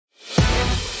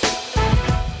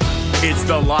It's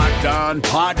the Locked On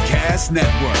Podcast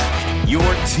Network, your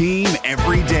team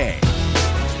every day.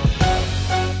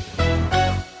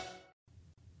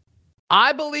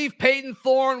 I believe Payton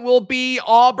Thorne will be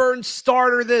Auburn's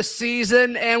starter this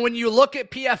season, and when you look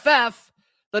at PFF,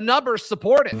 the numbers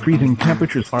support it. Freezing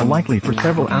temperatures are likely for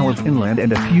several hours inland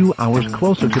and a few hours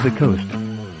closer to the coast.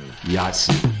 Yes.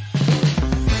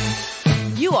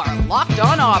 You are Locked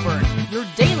On Auburn, your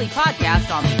daily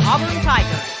podcast on the Auburn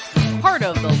Tigers. Part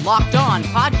of the Locked On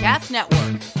Podcast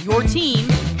Network, your team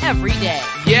every day.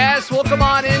 Yes, welcome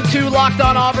on into Locked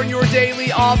On Auburn, your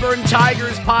daily Auburn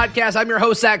Tigers podcast. I'm your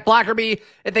host, Zach Blackerby,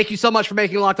 and thank you so much for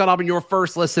making Locked On Auburn your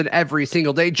first listen every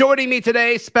single day. Joining me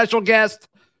today, special guest,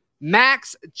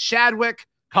 Max Chadwick,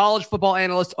 college football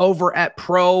analyst over at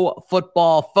Pro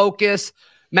Football Focus.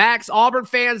 Max, Auburn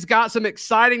fans got some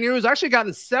exciting news. Actually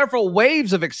gotten several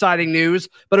waves of exciting news,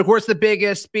 but of course the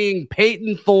biggest being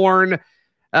Payton Thorne,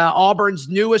 Auburn's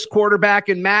newest quarterback.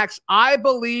 And Max, I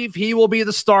believe he will be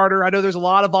the starter. I know there's a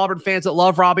lot of Auburn fans that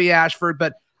love Robby Ashford,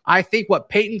 but I think what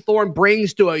Payton Thorne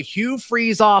brings to a Hugh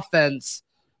Freeze offense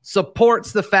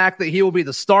supports the fact that he will be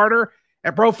the starter.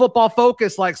 And Pro Football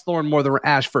Focus likes Thorne more than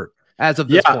Ashford as of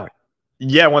this point.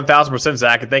 Yeah, 1,000%,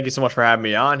 Zach. And thank you so much for having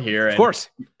me on here. Of course.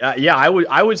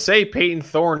 I would say Payton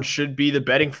Thorne should be the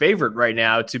betting favorite right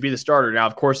now to be the starter. Now,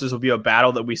 of course, this will be a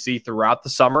battle that we see throughout the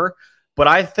summer. But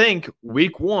I think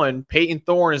week one, Payton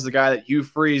Thorne is the guy that Hugh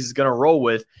Freeze is going to roll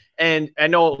with. And I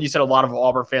know you said a lot of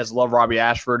Auburn fans love Robby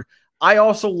Ashford. I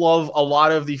also love a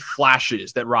lot of the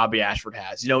flashes that Robby Ashford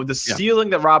has. You know, the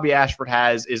ceiling that Robby Ashford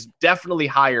has is definitely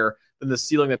higher than the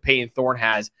ceiling that Payton Thorne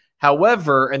has.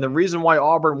 However, and the reason why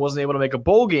Auburn wasn't able to make a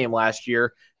bowl game last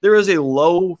year, there is a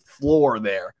low floor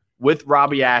there with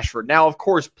Robby Ashford. Now, of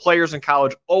course, players in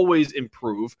college always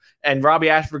improve, and Robby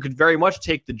Ashford could very much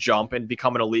take the jump and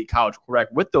become an elite college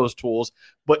quarterback with those tools.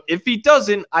 But if he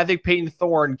doesn't, I think Payton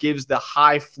Thorne gives the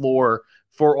high floor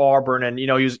for Auburn. And, you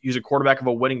know, he was a quarterback of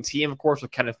a winning team, of course,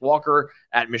 with Kenneth Walker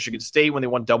at Michigan State when they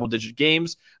won double-digit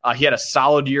games. He had a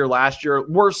solid year last year,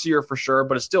 worse year for sure,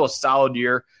 but it's still a solid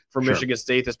year for Michigan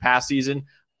State this past season.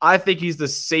 I think he's the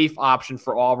safe option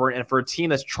for Auburn, and for a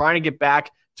team that's trying to get back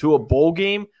to a bowl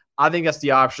game, I think that's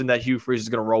the option that Hugh Freeze is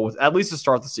going to roll with, at least to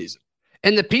start the season.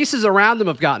 And the pieces around them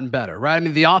have gotten better, right? I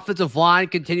mean, the offensive line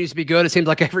continues to be good. It seems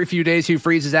like every few days Hugh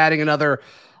Freeze is adding another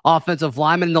offensive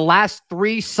lineman. In the last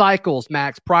 3 cycles,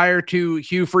 Max, prior to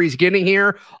Hugh Freeze getting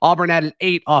here, Auburn added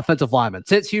 8 offensive linemen.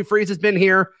 Since Hugh Freeze has been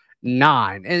here,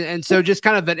 9. And so just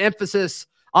kind of an emphasis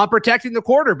on protecting the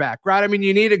quarterback, right? I mean,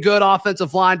 you need a good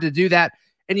offensive line to do that.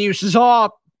 And you saw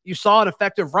an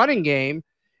effective running game,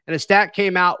 and a stat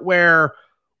came out where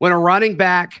when a running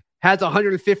back has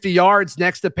 150 yards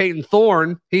next to Payton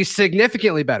Thorne, he's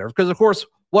significantly better. Because, of course,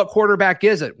 what quarterback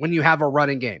is it when you have a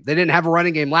running game? They didn't have a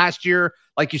running game last year.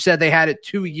 Like you said, they had it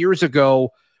 2 years ago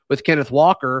with Kenneth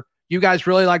Walker. You guys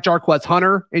really like Jarquez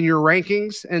Hunter in your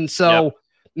rankings. And so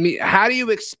how do you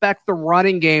expect the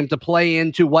running game to play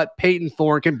into what Payton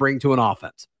Thorne can bring to an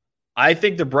offense? I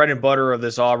think the bread and butter of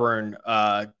this Auburn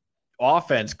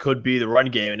offense could be the run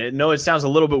game. And it sounds a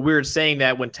little bit weird saying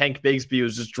that when Tank Bigsby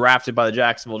was just drafted by the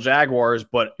Jacksonville Jaguars,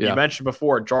 but you mentioned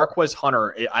before, Jarquez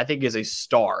Hunter, I think, is a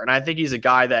star. And I think he's a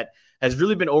guy that has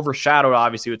really been overshadowed,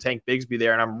 obviously, with Tank Bigsby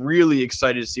there. And I'm really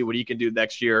excited to see what he can do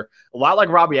next year. A lot like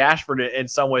Robby Ashford in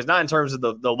some ways, not in terms of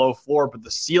the low floor, but the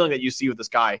ceiling that you see with this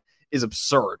guy is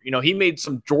absurd. You know, he made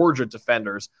some Georgia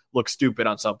defenders look stupid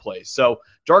on some plays. So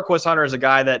Jarquez Hunter is a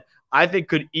guy that I think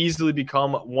could easily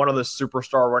become one of the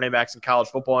superstar running backs in college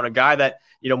football, and a guy that,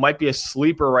 you know, might be a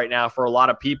sleeper right now for a lot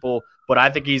of people, but I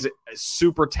think he's a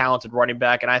super talented running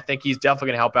back, and I think he's definitely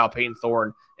going to help out Payton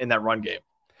Thorne in that run game.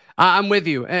 I'm with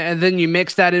you. And then you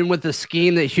mix that in with the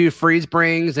scheme that Hugh Freeze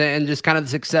brings and just kind of the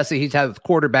success that he's had with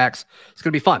quarterbacks. It's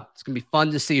going to be fun. It's going to be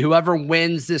fun to see. Whoever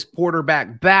wins this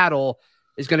quarterback battle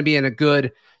is going to be in a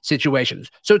good situation.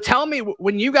 So tell me,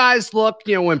 when you guys look,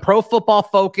 you know, when Pro Football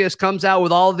Focus comes out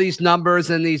with all of these numbers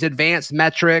and these advanced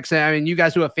metrics, I mean, you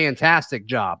guys do a fantastic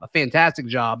job.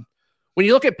 When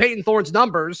you look at Payton Thorne's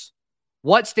numbers,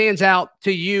 what stands out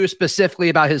to you specifically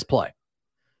about his play?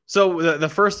 So the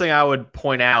first thing I would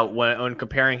point out when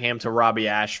comparing him to Robby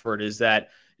Ashford is that,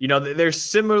 you know, they're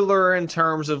similar in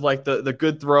terms of like the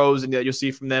good throws and that you'll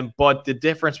see from them, but the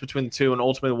difference between the two and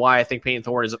ultimately why I think Payton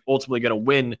Thorne is ultimately going to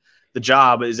win the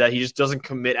job is that he just doesn't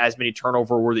commit as many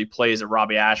turnover-worthy plays that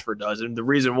Robby Ashford does. And the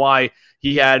reason why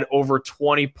he had over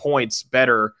 20 points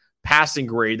better passing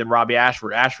grade than Robby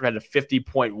Ashford. Ashford had a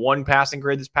 50.1 passing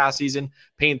grade this past season.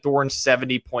 Payton Thorne,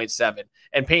 70.7.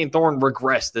 And Payton Thorne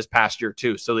regressed this past year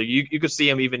too. So you could see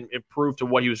him even improve to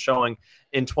what he was showing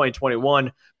in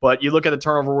 2021. But you look at the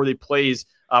turnover-worthy plays,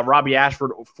 Robby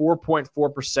Ashford,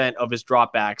 4.4% of his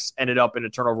dropbacks ended up in a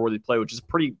turnover-worthy play, which is a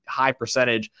pretty high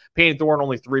percentage. Payton Thorne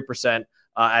only 3%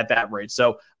 at that rate.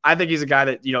 So I think he's a guy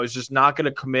that, is just not going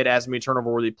to commit as many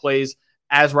turnover-worthy plays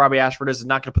as Robby Ashford is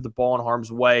not going to put the ball in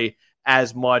harm's way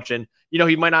as much. And,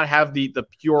 he might not have the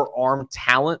pure arm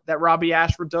talent that Robby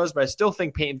Ashford does, but I still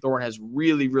think Payton Thorne has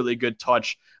really, really good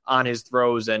touch on his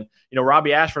throws. And,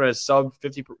 Robby Ashford has sub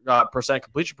 50%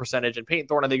 completion percentage, and Payton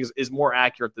Thorne, I think, is more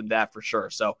accurate than that for sure.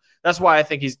 So that's why I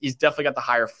think he's definitely got the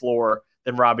higher floor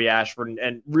than Robby Ashford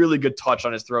and really good touch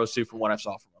on his throws too from what I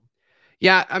saw from him.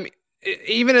 Yeah, I mean,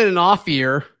 even in an off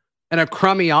year and a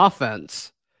crummy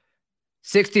offense,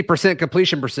 60%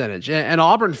 completion percentage. And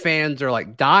Auburn fans are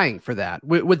like dying for that.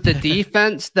 With the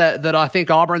defense that I think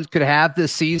Auburn's could have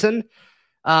this season,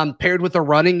 paired with the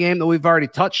running game that we've already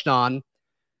touched on,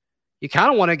 you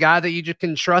kind of want a guy that you just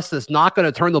can trust that's not going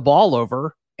to turn the ball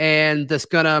over and that's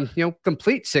going to,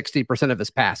 complete 60% of his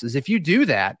passes. If you do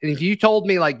that, and if you told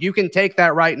me like you can take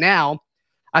that right now,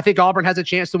 I think Auburn has a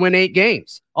chance to win 8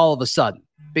 games all of a sudden,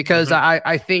 because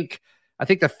I think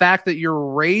the fact that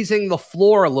you're raising the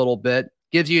floor a little bit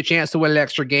gives you a chance to win an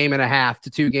extra game and a half to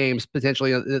 2 games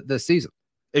potentially this season.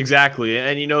 Exactly.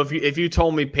 And, if you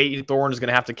told me Payton Thorne is going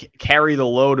to have to carry the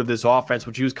load of this offense,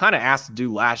 which he was kind of asked to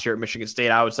do last year at Michigan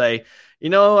State, I would say, I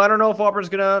don't know if Auburn's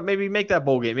going to maybe make that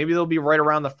bowl game. Maybe they'll be right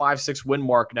around the 5-6 win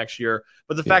mark next year.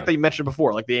 But the fact that you mentioned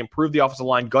before, like they improved the offensive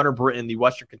line, Gunnar Britton, the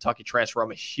Western Kentucky transfer,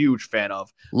 I'm a huge fan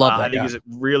of. Love that I think he's a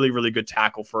really, really good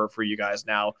tackle for you guys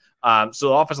now. So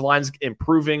the offensive line's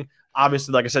improving.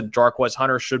 Obviously, like I said, Jarquez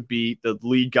Hunter should be the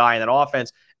lead guy in that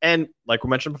offense. And like we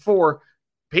mentioned before,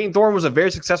 Payton Thorne was a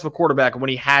very successful quarterback when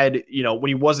he had, when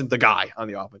he wasn't the guy on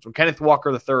the offense. When Kenneth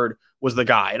Walker III was the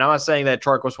guy. And I'm not saying that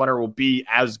Jarquez Hunter will be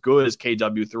as good as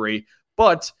KW3,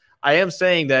 but I am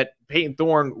saying that Payton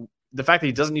Thorne, the fact that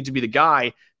he doesn't need to be the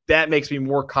guy, that makes me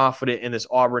more confident in this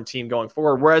Auburn team going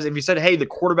forward. Whereas if you said, hey, the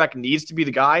quarterback needs to be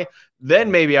the guy,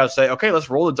 then maybe I would say, okay, let's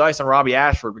roll the dice on Robby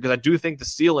Ashford, because I do think the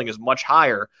ceiling is much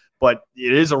higher. But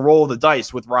it is a roll of the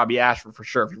dice with Robby Ashford for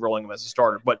sure if you're rolling him as a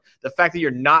starter. But the fact that you're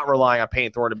not relying on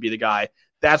Payton Thorne to be the guy,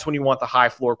 that's when you want the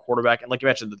high-floor quarterback. And like you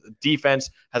mentioned, the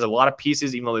defense has a lot of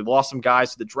pieces, even though they've lost some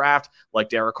guys to the draft, like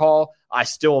Derek Hall. I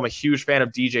still am a huge fan of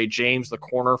DJ James, the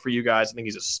corner for you guys. I think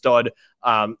he's a stud.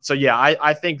 So, yeah,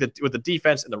 I think that with the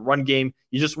defense and the run game,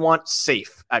 you just want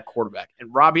safe at quarterback.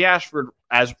 And Robby Ashford,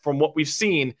 as from what we've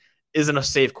seen, isn't a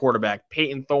safe quarterback.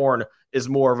 Payton Thorne is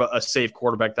more of a safe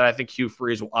quarterback that I think Hugh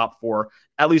Freeze will opt for,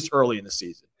 at least early in the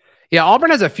season. Yeah, Auburn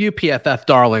has a few PFF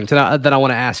darlings that I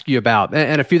want to ask you about,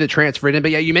 and a few that transferred in.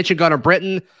 But yeah, you mentioned Gunnar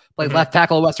Britton, played left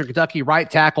tackle at Western Kentucky, right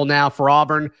tackle now for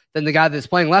Auburn. Then the guy that's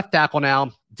playing left tackle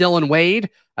now, Dylan Wade,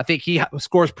 I think he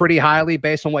scores pretty highly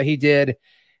based on what he did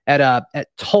at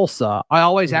Tulsa. I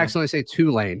always accidentally say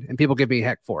Tulane, and people give me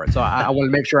heck for it. So I want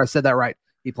to make sure I said that right.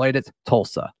 He played at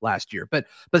Tulsa last year. But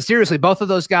seriously, both of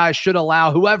those guys should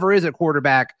allow whoever is at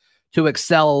quarterback to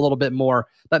excel a little bit more.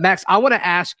 But Max, I want to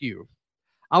ask you,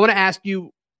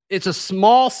 it's a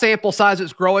small sample size.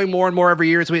 It's growing more and more every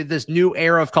year as we have this new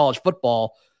era of college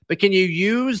football. But can you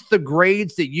use the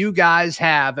grades that you guys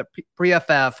have at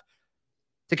PFF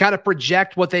to kind of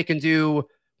project what they can do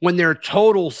when their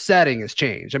total setting has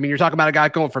changed? I mean, you're talking about a guy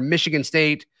going from Michigan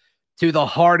State to the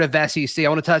heart of SEC. I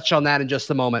want to touch on that in just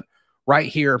a moment, right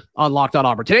here on Locked On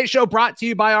Auburn. Today's show brought to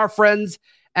you by our friends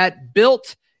at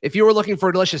Built. If you were looking for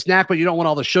a delicious snack, but you don't want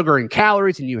all the sugar and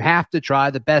calories, and you have to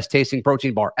try the best tasting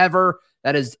protein bar ever,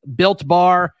 that is Built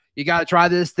Bar. You got to try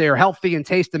this. They're healthy and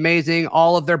taste amazing.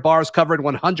 All of their bars covered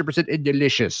 100% in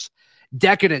delicious,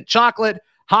 decadent chocolate,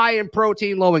 high in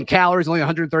protein, low in calories, only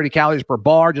 130 calories per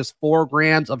bar, just 4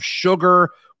 grams of sugar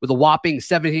with a whopping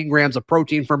 17 grams of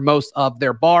protein for most of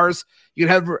their bars. You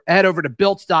can head over to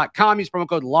built.com. Use promo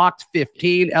code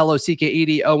LOCKED15,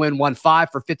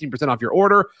 LOCKEDON15 for 15% off your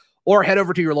order, or head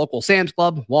over to your local Sam's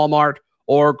Club, Walmart,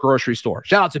 or grocery store.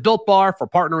 Shout out to Built Bar for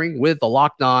partnering with the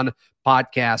Locked On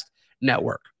Podcast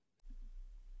Network.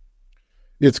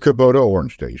 It's Kubota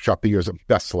Orange Day. Shop the year's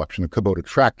best selection of Kubota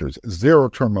tractors,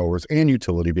 zero-turn mowers, and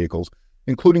utility vehicles,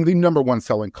 including the #1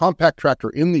 selling compact tractor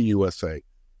in the USA.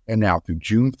 And now through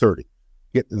June 30,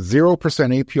 get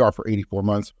 0% APR for 84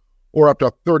 months or up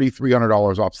to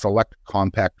 $3,300 off select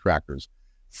compact tractors.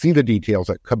 See the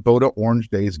details at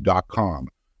KubotaOrangeDays.com.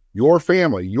 Your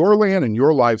family, your land, and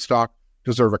your livestock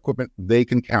deserve equipment they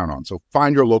can count on. So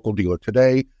find your local dealer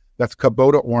today. That's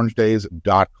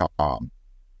KubotaOrangeDays.com.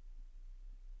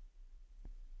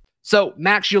 So,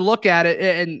 Max, you look at it,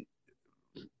 and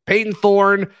Payton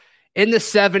Thorne in the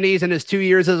 70s in his 2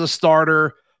 years as a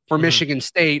starter for Michigan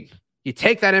State. You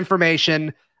take that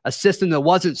information, a system that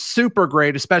wasn't super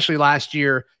great, especially last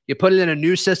year. You put it in a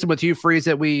new system with Hugh Freeze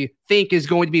that we think is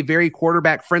going to be very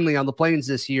quarterback friendly on the Plains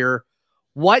this year.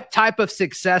 What type of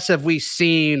success have we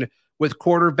seen with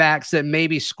quarterbacks that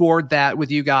maybe scored that with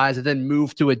you guys and then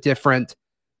moved to a different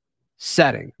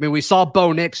setting? I mean, we saw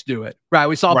Bo Nix do it, right?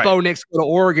 We saw Bo Nix go to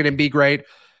Oregon and be great.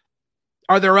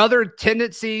 Are there other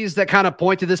tendencies that kind of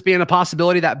point to this being a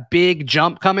possibility, that big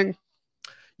jump coming?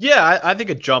 Yeah, I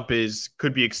think a jump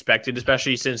could be expected,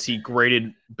 especially since he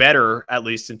graded better, at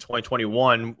least in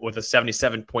 2021, with a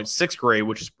 77.6 grade,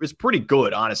 which is pretty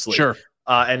good, honestly. Sure.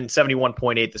 And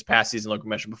 71.8 this past season, like we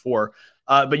mentioned before.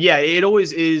 But yeah, it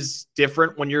always is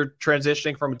different when you're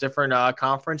transitioning from a different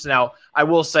conference. Now, I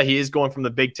will say he is going from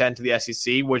the Big Ten to the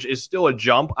SEC, which is still a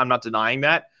jump. I'm not denying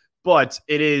that. But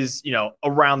it is,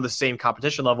 around the same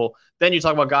competition level. Then you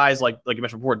talk about guys like you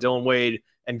mentioned before, Dylan Wade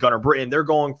and Gunnar Britton. They're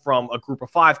going from a Group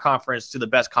of 5 conference to the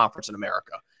best conference in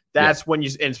America. That's when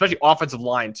and especially offensive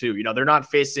line too. They're not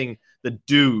facing the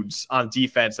dudes on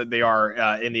defense that they are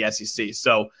in the SEC.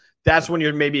 So that's when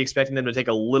you're maybe expecting them to take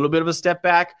a little bit of a step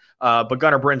back. But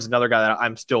Gunnar Britton's another guy that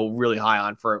I'm still really high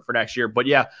on for next year. But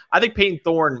yeah, I think Payton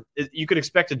Thorne, you could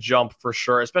expect a jump for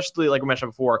sure, especially like we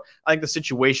mentioned before. I think the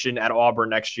situation at Auburn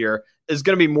next year is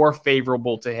going to be more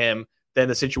favorable to him than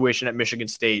the situation at Michigan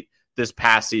State this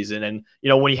past season. And,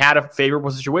 when he had a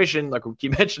favorable situation, like we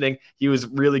keep mentioning, he was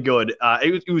really good.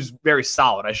 He was very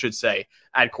solid, I should say,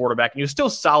 at quarterback. And he was still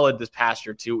solid this past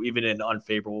year, too, even in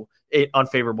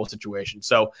unfavorable situation.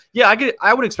 So, yeah,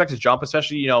 I would expect a jump,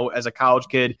 especially, as a college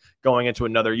kid going into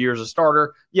another year as a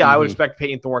starter. Yeah, I would expect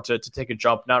Payton Thorne to take a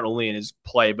jump, not only in his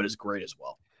play, but his grade as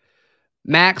well.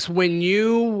 Max, when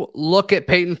you look at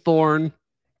Payton Thorne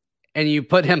and you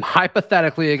put him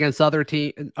hypothetically against other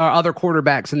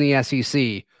quarterbacks in the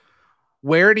SEC,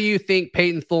 where do you think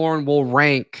Payton Thorne will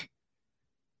rank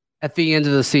at the end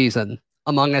of the season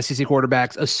among SEC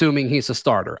quarterbacks, assuming he's a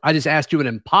starter? I just asked you an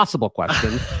impossible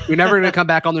question. You're never going to come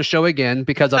back on the show again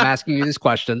because I'm asking you these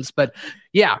questions. But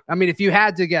yeah, I mean, if you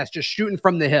had to guess, just shooting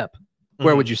from the hip,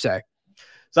 where would you say?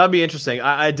 So that'd be interesting.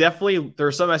 I definitely, there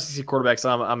are some SEC quarterbacks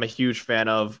I'm a huge fan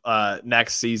of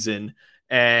next season.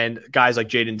 And guys like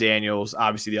Jaden Daniels,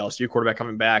 obviously the LSU quarterback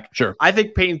coming back. Sure. I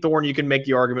think Payton Thorne, you can make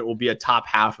the argument, will be a top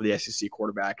half of the SEC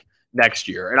quarterback next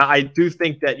year. And I do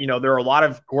think that, there are a lot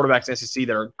of quarterbacks in SEC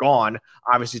that are gone.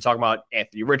 Obviously talking about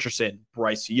Anthony Richardson,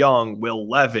 Bryce Young, Will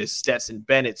Levis, Stetson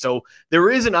Bennett. So there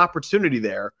is an opportunity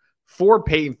there for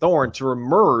Payton Thorne to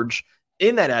emerge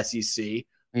in that SEC.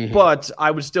 But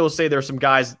I would still say there's some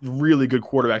guys, really good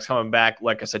quarterbacks coming back.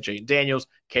 Like I said, Jaden Daniels,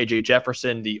 KJ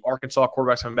Jefferson, the Arkansas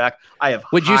quarterbacks coming back.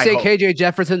 Would you say KJ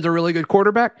Jefferson's a really good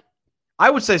quarterback? I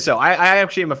would say so. I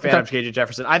actually am a fan of KJ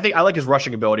Jefferson. I think I like his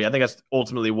rushing ability. I think that's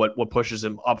ultimately what pushes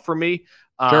him up for me.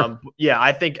 Sure. Yeah,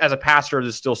 I think as a passer,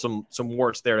 there's still some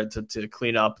warts there to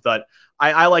clean up. But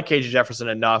I like KJ Jefferson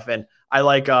enough, and I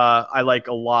like a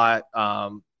lot. I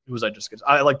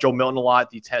like Joe Milton a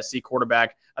lot, the Tennessee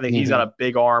quarterback. I think he's got a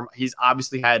big arm. He's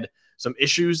obviously had some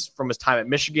issues from his time at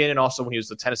Michigan and also when he was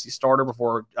the Tennessee starter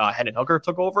before Hendon Hooker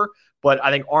took over. But I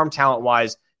think arm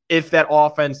talent-wise, if that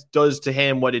offense does to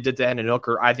him what it did to Hendon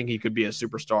Hooker, I think he could be a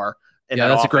superstar.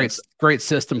 That's offense. A great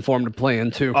system for him to play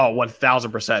in, too. Oh,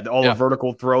 1,000%. All the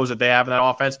vertical throws that they have in that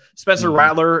offense. Spencer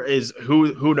Rattler is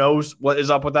who knows what is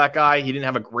up with that guy. He didn't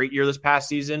have a great year this past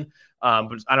season.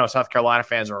 But I know South Carolina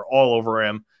fans are all over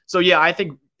him. So, yeah, I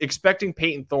think expecting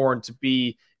Payton Thorne to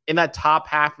be in that top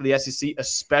half of the SEC,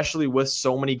 especially with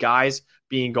so many guys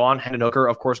being gone, Hendon Hooker,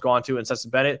 of course, gone too, and Stetson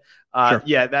Bennett. Sure.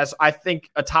 Yeah, I think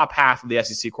a top half of the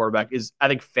SEC quarterback is, I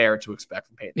think, fair to expect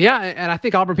from Payton. Yeah, and I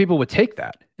think Auburn people would take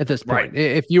that at this point. Right.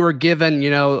 If you were given,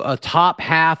 a top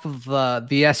half of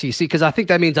the SEC, because I think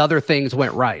that means other things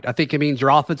went right. I think it means your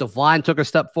offensive line took a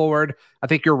step forward. I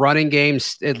think your running game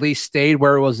at least stayed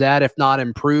where it was at, if not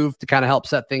improved, to kind of help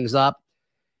set things up.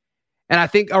 And I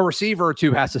think a receiver or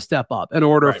two has to step up in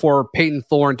order for Payton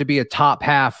Thorne to be a top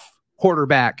half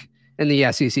quarterback in the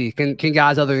SEC. Can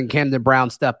guys other than Camden Brown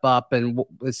step up? And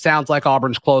it sounds like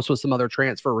Auburn's close with some other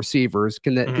transfer receivers.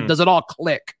 Does it all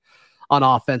click on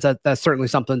offense? That's certainly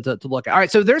something to look at. All right,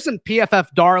 so there's some PFF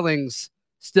darlings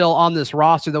still on this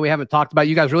roster that we haven't talked about.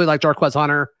 You guys really like Jarquez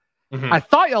Hunter. I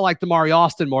thought y'all liked Damari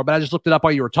Austin more, but I just looked it up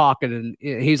while you were talking, and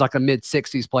he's like a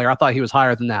mid-60s player. I thought he was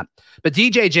higher than that. But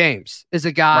DJ James is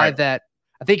a guy that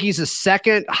I think he's the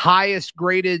second highest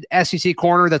graded SEC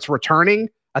corner that's returning.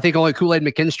 I think only Kool-Aid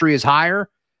McKinstry is higher.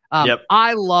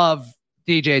 I love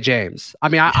DJ James. I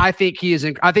mean, I think he's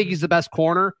the best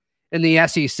corner in the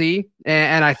SEC,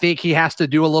 and I think he has to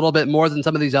do a little bit more than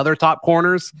some of these other top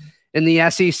corners in the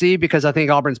SEC because I think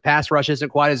Auburn's pass rush isn't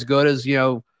quite as good as,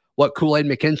 what Kool-Aid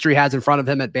McKinstry has in front of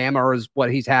him at Bama or is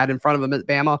what he's had in front of him at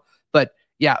Bama. But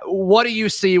yeah, what do you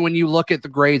see when you look at the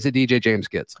grades that DJ James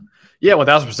gets? Yeah,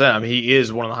 1,000%. I mean, he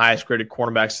is one of the highest graded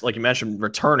cornerbacks, like you mentioned,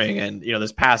 returning. And,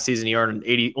 this past season, he earned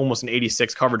almost an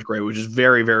 86 coverage grade, which is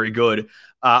very, very good.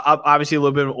 Obviously, a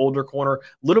little bit of an older corner, a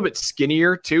little bit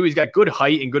skinnier, too. He's got good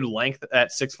height and good length at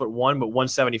 6'1", but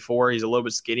 174. He's a little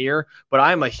bit skinnier. But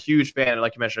I'm a huge fan,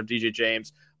 like you mentioned, of DJ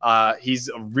James. He's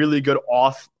a really good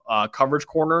off coverage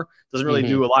corner. Doesn't really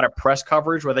do a lot of press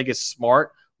coverage, where I think is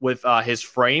smart with his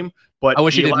frame. But I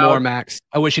wish he did more, Max.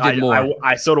 I wish he did more.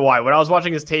 So do I. When I was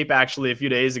watching his tape actually a few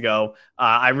days ago,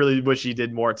 I really wish he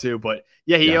did more too. But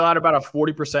yeah, he allowed about a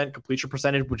 40% completion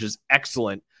percentage, which is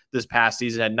excellent this past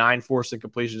season. Had 9 forced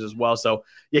incompletions as well. So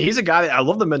yeah, he's a guy that I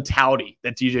love the mentality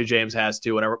that DJ James has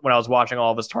too. When I was watching all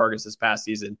of his targets this past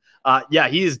season,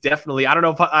 he is definitely. I don't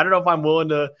know if I'm willing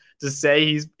to say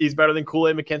he's better than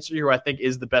Kool-Aid McKinstry, who I think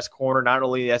is the best corner not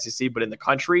only in the SEC but in the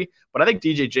country. But I think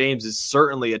DJ James is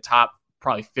certainly a top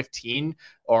probably 15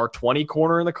 or 20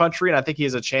 corner in the country. And I think he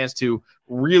has a chance to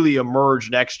really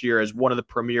emerge next year as one of the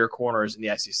premier corners in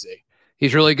the SEC.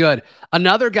 He's really good.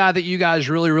 Another guy that you guys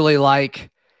really, really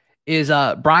like is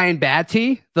Brian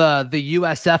Batty, the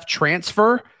USF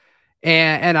transfer.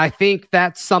 And I think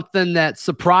that's something that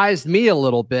surprised me a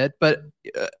little bit. But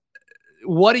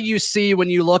what do you see when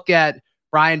you look at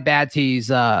Brian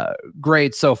Batty's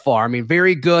grade so far? I mean,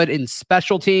 very good in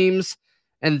special teams.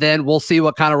 And then we'll see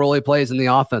what kind of role he plays in the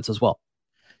offense as well.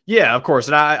 Yeah, of course.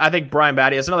 And I think Brian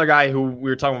Batty is another guy who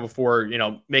we were talking about before,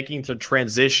 making the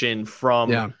transition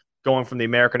from going from the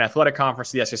American Athletic Conference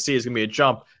to the SEC is going to be a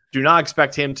jump. Do not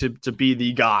expect him to be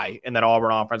the guy in that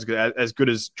Auburn offense as good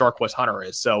as Jarquez Hunter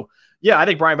is. So, yeah, I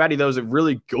think Brian Batty, though, is a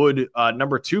really good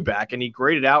number 2 back, and he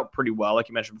graded out pretty well, like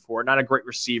you mentioned before. Not a great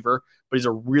receiver, but he's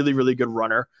a really, really good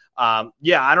runner. I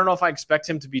don't know if I expect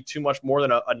him to be too much more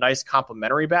than a nice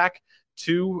complimentary back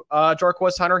to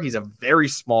Jarquez Hunter. He's a very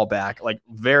small back, like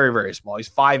very, very small. He's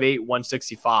 5'8",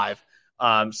 165.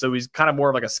 So he's kind of more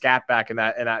of like a scat back in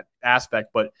that aspect.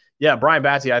 But yeah, Brian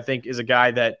Batty, I think, is a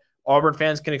guy that Auburn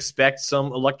fans can expect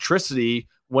some electricity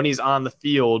when he's on the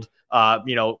field,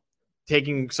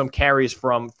 taking some carries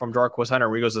from Jarquez Hunter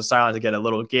where he goes to the sideline to get a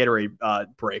little Gatorade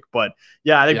break. But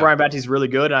yeah, I think Brian Batty's really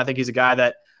good. And I think he's a guy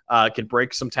that can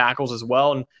break some tackles as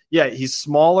well. And yeah, he's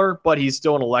smaller, but he's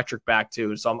still an electric back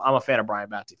too. So I'm a fan of Brian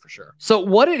Batty for sure. So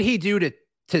what did he do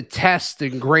to test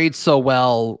and grade so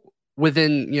well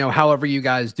within, however you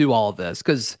guys do all of this?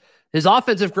 Because his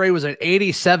offensive grade was an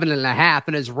 87.5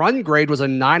 and his run grade was a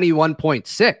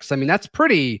 91.6. I mean, that's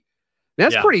pretty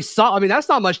solid. I mean, that's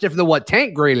not much different than what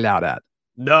Tank graded out at.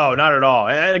 No, not at all.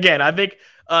 And again, I think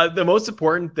the most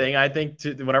important thing, I think,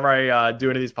 whenever I do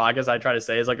any of these podcasts, I try to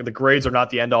say is like the grades are not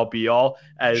the end all be all,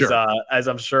 as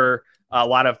I'm sure a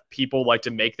lot of people like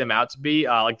to make them out to be.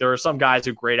 Like there are some guys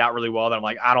who grade out really well that I'm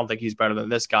like, I don't think he's better than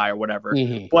this guy or whatever.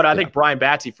 But I think Brian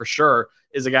Batty for sure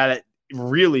is a guy that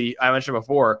really, I mentioned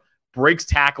before, breaks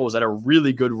tackles at a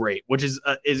really good rate, which is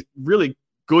really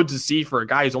good to see for a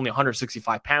guy who's only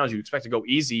 165 pounds. You expect to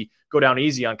go down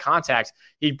easy on contact.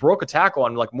 He broke a tackle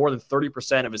on like more than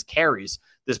 30% of his carries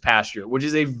this past year, which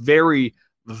is a very,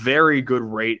 very good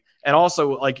rate. And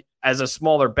also, like, as a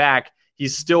smaller back,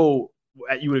 he's still,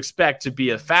 you would expect to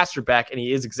be a faster back, and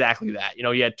he is exactly that.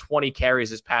 He had 20 carries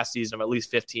this past season of at least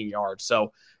 15 yards.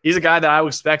 So he's a guy that I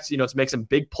would expect, to make some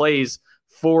big plays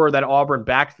for that Auburn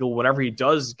backfield whenever he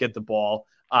does get the ball.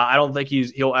 I don't think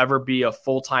he'll ever be a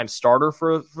full-time starter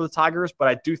for the Tigers, but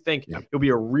I do think he'll be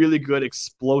a really good,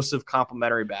 explosive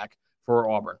complementary back for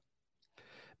Auburn.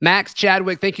 Max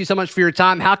Chadwick, thank you so much for your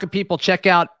time. How can people check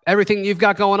out everything you've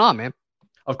got going on, man?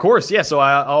 Of course, yeah. So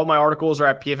all my articles are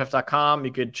at pff.com.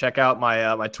 You could check out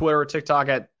my Twitter or TikTok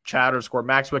at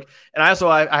Chad_Maxwick. And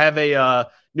I have a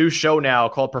new show now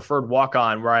called Preferred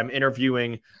Walk-On, where I'm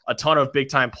interviewing a ton of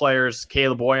big-time players.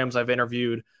 Caleb Williams I've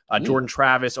interviewed, Jordan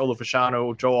Travis, Olu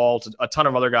Fashanu, Joe Alt, a ton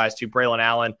of other guys too, Braylon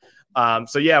Allen.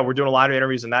 So yeah, we're doing a lot of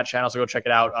interviews in that channel, so go check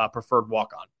it out, Preferred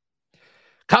Walk-On.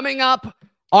 Coming up,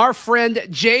 our friend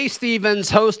Jay Stevens,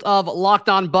 host of Locked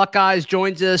On Buckeyes,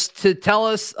 joins us to tell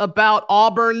us about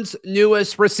Auburn's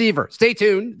newest receiver. Stay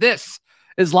tuned. This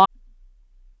is Locked.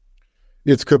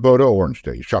 It's Kubota Orange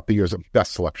Day. Shop the year's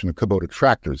best selection of Kubota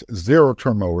tractors,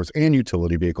 zero-turn mowers, and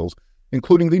utility vehicles,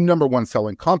 including the #1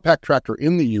 selling compact tractor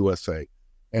in the USA.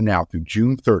 And now through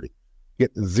June 30,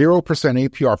 get 0%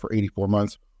 APR for 84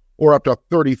 months or up to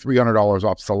 $3,300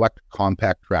 off select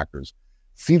compact tractors.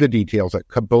 See the details at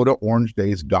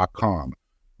KubotaOrangeDays.com.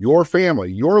 Your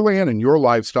family, your land, and your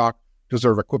livestock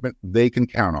deserve equipment they can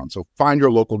count on. So find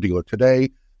your local dealer today.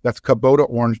 That's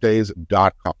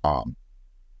KubotaOrangeDays.com.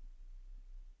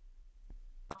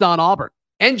 Locked On Auburn.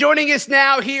 And joining us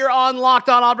now here on Locked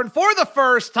On Auburn for the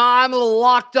first time, a little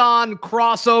Locked On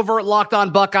crossover, Locked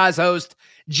On Buckeyes host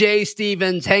Jay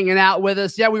Stevens hanging out with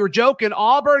us. Yeah, we were joking.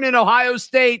 Auburn and Ohio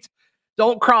State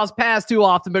don't cross paths too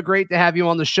often, but great to have you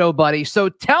on the show, buddy. So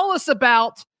tell us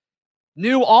about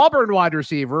new Auburn wide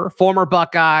receiver, former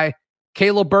Buckeye,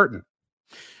 Caleb Burton.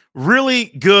 Really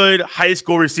good high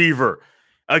school receiver.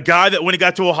 A guy that when he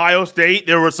got to Ohio State,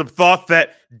 there was some thought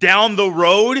that down the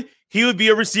road, he would be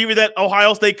a receiver that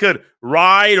Ohio State could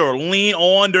ride or lean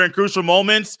on during crucial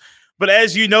moments. But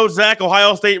as you know, Zach,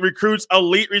 Ohio State recruits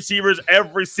elite receivers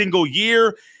every single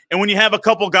year. And when you have a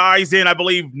couple guys in, I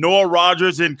believe Noah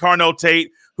Rogers and Carnell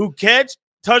Tate, who catch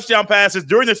touchdown passes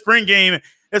during the spring game,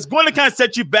 it's going to kind of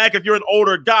set you back if you're an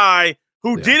older guy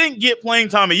who didn't get playing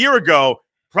time a year ago,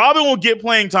 probably won't get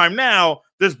playing time now.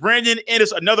 There's Brandon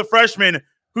Ennis, another freshman,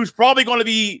 who's probably going to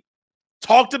be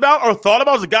talked about or thought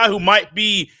about as a guy who might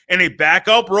be in a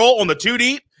backup role on the 2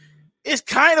 deep. It's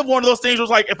kind of one of those things where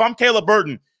it's like, if I'm Caleb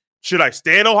Burton, should I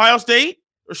stay at Ohio State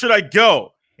or should I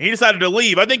go? And he decided to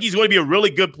leave. I think he's going to be a really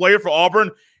good player for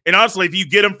Auburn. And honestly, if you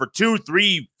get him for 2,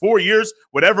 3, 4 years,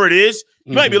 whatever it is,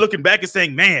 you might be looking back and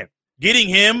saying, man, getting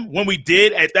him when we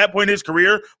did at that point in his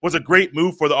career was a great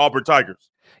move for the Auburn Tigers.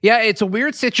 Yeah, it's a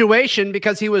weird situation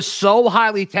because he was so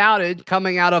highly touted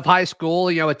coming out of high school,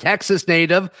 a Texas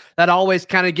native. That always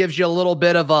kind of gives you a little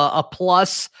bit of a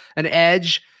plus, an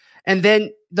edge. And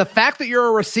then the fact that you're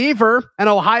a receiver and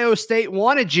Ohio State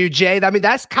wanted you, Jay, I mean,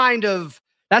 that's kind of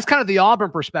the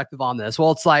Auburn perspective on this. Well,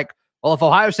 it's like, well, if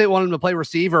Ohio State wanted him to play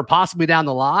receiver possibly down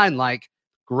the line, like,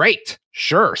 great,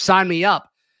 sure, sign me up.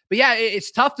 But yeah,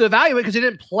 it's tough to evaluate because he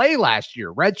didn't play last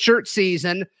year, redshirt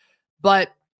season. But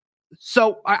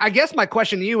so I guess my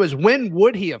question to you is, when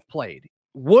would he have played?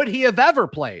 Would he have ever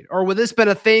played? Or would this been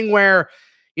a thing where,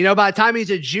 by the time he's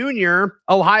a junior,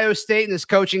 Ohio State and his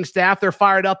coaching staff, they're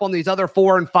fired up on these other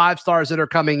 4 and 5 stars that are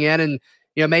coming in and,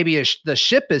 maybe the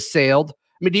ship has sailed.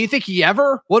 I mean, do you think he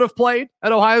ever would have played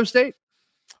at Ohio State?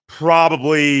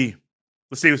 Probably.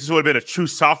 Let's see, this would have been a true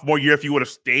sophomore year if he would have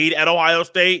stayed at Ohio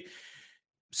State.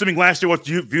 Assuming last year was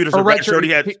viewed as a redshirt, he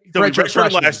had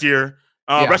redshirt last year.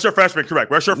 Redshirt freshman,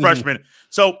 correct. Redshirt freshman.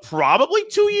 So probably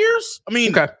 2 years. I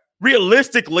mean,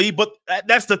 realistically, but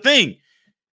that's the thing.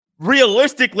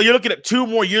 Realistically, you're looking at 2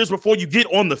 more years before you get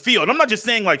on the field. And I'm not just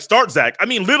saying like start, Zach. I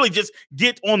mean, literally just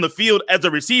get on the field as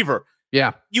a receiver.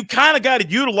 Yeah. You kind of got to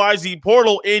utilize the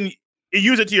portal and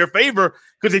use it to your favor,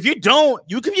 because if you don't,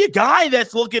 you could be a guy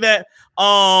that's looking at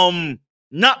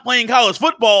not playing college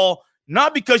football,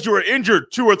 not because you were injured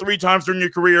 2 or 3 times during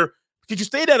your career, because you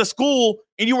stayed out of school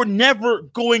and you were never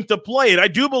going to play. And I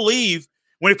do believe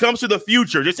when it comes to the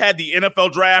future, just had the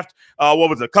NFL draft,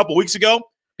 a couple weeks ago.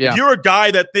 Yeah. If you're a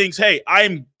guy that thinks, hey,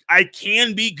 I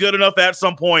can be good enough at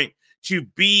some point to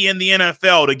be in the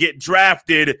NFL, to get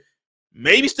drafted,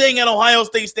 maybe staying at Ohio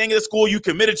State, staying at the school you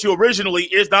committed to originally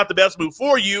is not the best move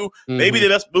for you. Maybe the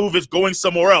best move is going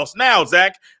somewhere else. Now,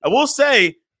 Zach, I will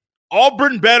say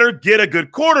Auburn better get a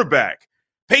good quarterback.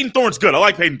 Payton Thorne's good. I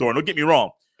like Payton Thorne. Don't get me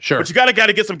wrong. Sure. But you got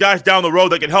to get some guys down the road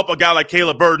that can help a guy like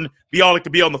Caleb Burton be all it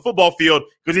could be on the football field,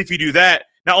 because if you do that,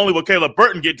 not only will Caleb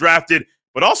Burton get drafted,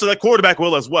 but also that quarterback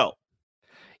will as well.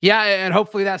 Yeah, and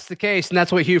hopefully that's the case, and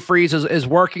that's what Hugh Freeze is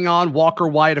working on. Walker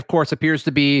White, of course, appears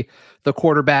to be the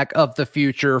quarterback of the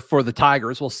future for the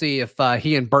Tigers. We'll see if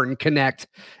he and Burton connect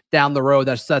down the road.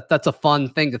 That's a fun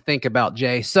thing to think about,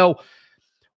 Jay. So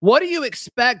what do you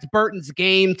expect Burton's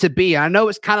game to be? I know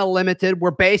it's kind of limited. We're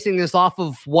basing this off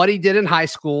of what he did in high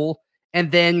school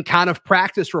and then kind of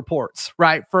practice reports,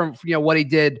 right, from what he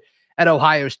did at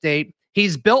Ohio State.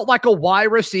 He's built like a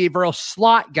wide receiver, a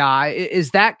slot guy.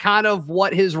 Is that kind of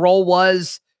what his role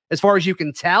was as far as you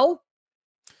can tell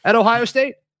at Ohio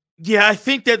State? Yeah, I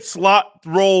think that slot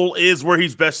role is where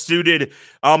he's best suited,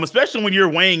 especially when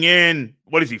you're weighing in,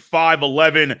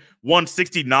 5'11",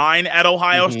 169 at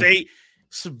Ohio State.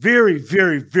 It's a very,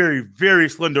 very, very, very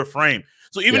slender frame.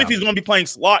 So even if he's going to be playing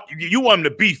slot, you want him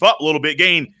to beef up a little bit,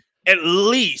 gain at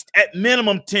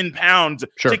minimum 10 pounds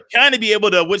to kind of be able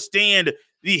to withstand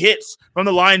the hits from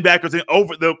the linebackers and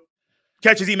over the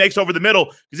catches he makes over the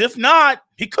middle. Because if not,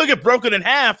 he could get broken in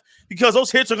half, because those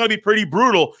hits are going to be pretty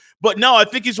brutal. But no, I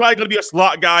think he's probably going to be a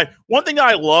slot guy. One thing that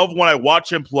I love when I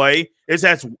watch him play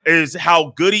is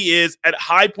how good he is at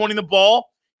high pointing the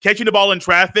ball, catching the ball in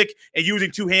traffic, and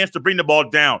using 2 hands to bring the ball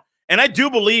down. And I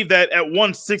do believe that at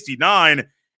 169,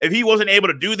 if he wasn't able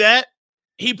to do that,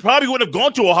 he probably would have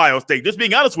gone to Ohio State, just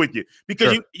being honest with you.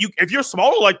 Because you if you're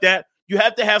smaller like that, you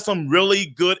have to have some really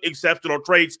good, exceptional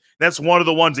traits. That's one of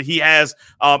the ones that he has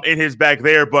in his bag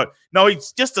there. But no,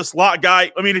 he's just a slot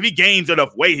guy. I mean, if he gains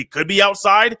enough weight, he could be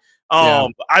outside.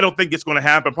 I don't think it's going to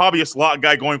happen. Probably a slot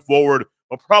guy going forward,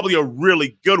 but probably a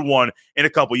really good one in a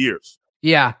couple years.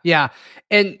 Yeah.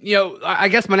 And, I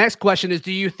guess my next question is,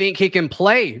 do you think he can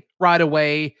play right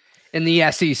away in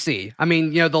the SEC? I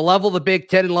mean, the level of the Big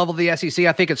Ten and level of the SEC,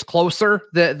 I think it's closer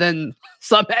than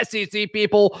some SEC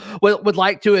people would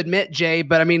like to admit, Jay.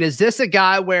 But I mean, is this a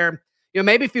guy where,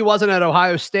 maybe if he wasn't at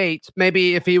Ohio State,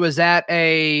 maybe if he was at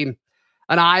an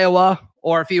Iowa,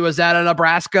 or if he was at a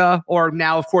Nebraska, or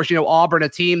now, of course, Auburn, a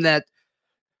team that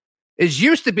is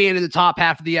used to being in the top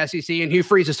half of the SEC, and Hugh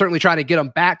Freeze is certainly trying to get him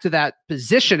back to that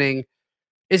positioning.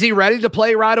 Is he ready to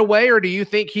play right away, or do you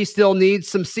think he still needs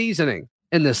some seasoning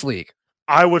in this league?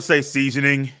 I would say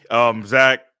seasoning.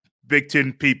 Zach, Big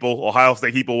Ten people, Ohio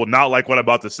State people will not like what I'm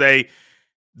about to say.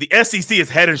 The SEC is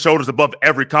head and shoulders above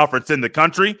every conference in the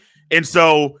country. And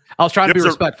so I was trying to be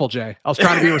respectful, Jay. I was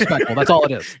trying to be respectful. That's all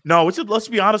it is. No, let's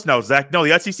be honest now, Zach. No,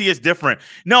 the SEC is different.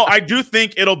 No, I do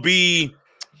think it'll be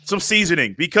some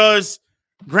seasoning because,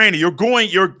 granted,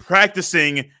 you're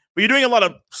practicing, but you're doing a lot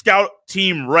of scout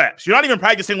team reps. You're not even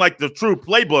practicing like the true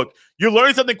playbook. You're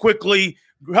learning something quickly,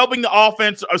 helping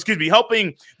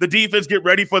the defense get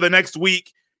ready for the next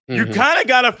week. You kind of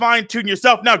got to fine-tune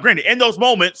yourself. Now, granted, in those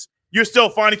moments, you're still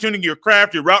fine-tuning your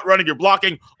craft, your route running, your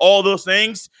blocking, all those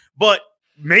things. But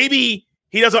maybe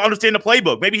he doesn't understand the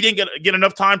playbook. Maybe he didn't get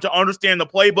enough time to understand the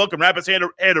playbook and wrap his head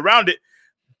around it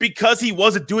because he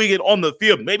wasn't doing it on the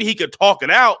field. Maybe he could talk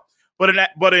it out, but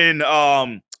in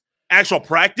actual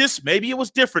practice, maybe it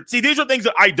was different. See, these are things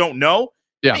that I don't know.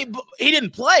 Yeah. He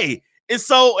didn't play. And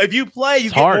so if you play, you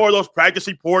get more of those practice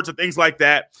reports and things like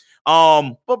that.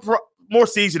 But more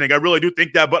seasoning, I really do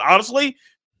think that. But honestly,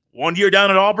 1 year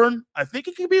down at Auburn, I think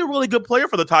he could be a really good player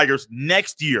for the Tigers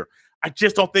next year. I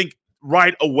just don't think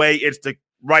right away it's the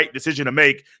right decision to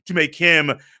make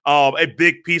him a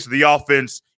big piece of the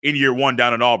offense in year one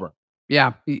down at Auburn.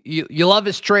 Yeah, you love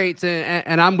his traits,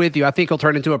 and I'm with you. I think he'll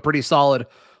turn into a pretty solid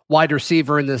wide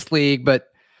receiver in this league, but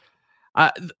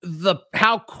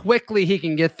how quickly he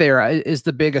can get there is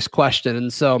the biggest question.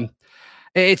 And so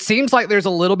it seems like there's a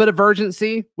little bit of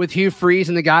urgency with Hugh Freeze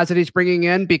and the guys that he's bringing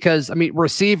in because, I mean,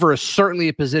 receiver is certainly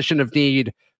a position of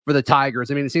need for the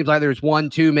Tigers. I mean, it seems like there's 1,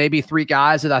 2, maybe 3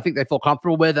 guys that I think they feel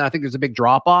comfortable with, and I think there's a big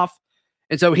drop-off.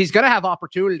 And so he's going to have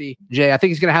opportunity, Jay. I think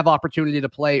he's going to have opportunity to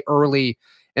play early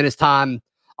in his time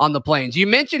on the Plains. You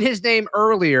mentioned his name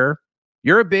earlier.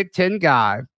 You're a Big Ten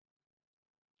guy.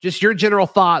 Just your general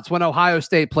thoughts when Ohio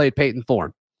State played Payton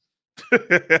Thorne. I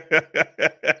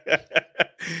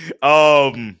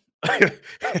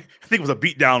think it was a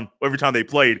beatdown every time they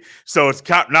played. So it's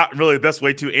not really the best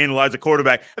way to analyze a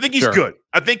quarterback. I think he's good.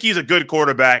 I think he's a good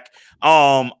quarterback.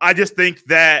 I just think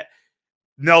that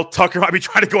Nell Tucker might be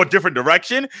trying to go a different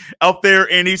direction out there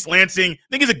in East Lansing. I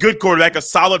think he's a good quarterback, a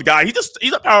solid guy.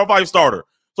 He's a Power 5 starter.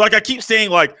 So like I keep saying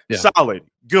solid,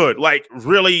 good, like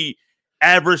really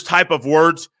average type of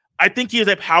words. I think he is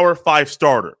a Power 5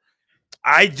 starter.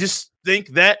 I just think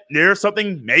that there's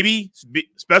something maybe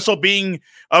special being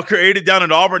created down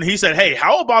in Auburn. He said, hey,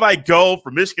 how about I go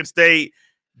from Michigan State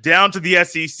down to the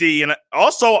SEC? And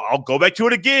also, I'll go back to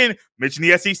it again, mention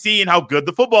the SEC and how good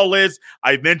the football is.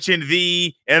 I mentioned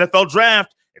the NFL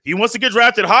draft. If he wants to get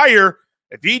drafted higher,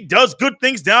 if he does good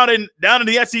things down in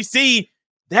the SEC,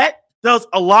 that does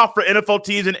a lot for NFL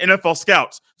teams and NFL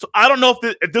scouts. So I don't know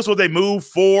if this was a move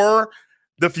for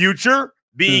the future,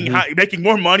 being making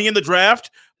more money in the draft.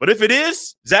 But if it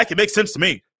is, Zach, it makes sense to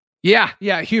me. Yeah.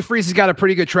 Hugh Freeze has got a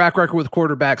pretty good track record with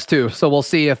quarterbacks too. So we'll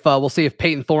see if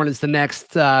Payton Thorne is the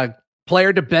next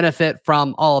player to benefit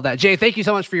from all of that. Jay, thank you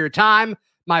so much for your time,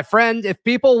 my friend. If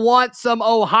people want some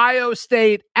Ohio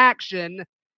State action,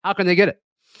 how can they get it?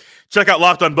 Check out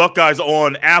Locked On Buckeyes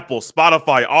on Apple,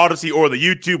 Spotify, Odyssey, or the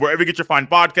YouTube, wherever you get your fine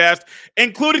podcast,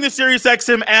 including the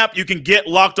SiriusXM app. You can get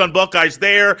Locked On Buckeyes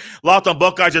there. Locked On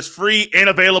Buckeyes is free and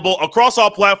available across all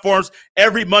platforms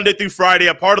every Monday through Friday,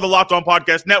 a part of the Locked On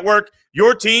Podcast Network,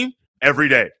 your team every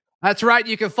day. That's right.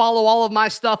 You can follow all of my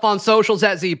stuff on socials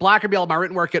at Z Blackerby, all my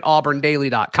written work at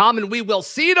auburndaily.com, and we will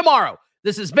see you tomorrow.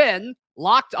 This has been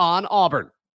Locked On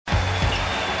Auburn.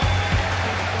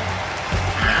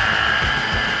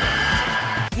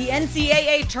 The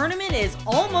NCAA tournament is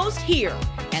almost here,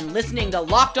 and listening to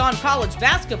Locked On College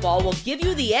Basketball will give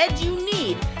you the edge you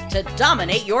need to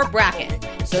dominate your bracket.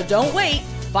 So don't wait.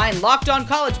 Find Locked On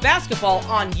College Basketball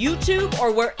on YouTube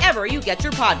or wherever you get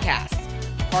your podcasts.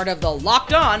 Part of the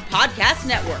Locked On Podcast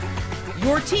Network.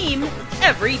 Your team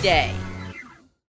every day.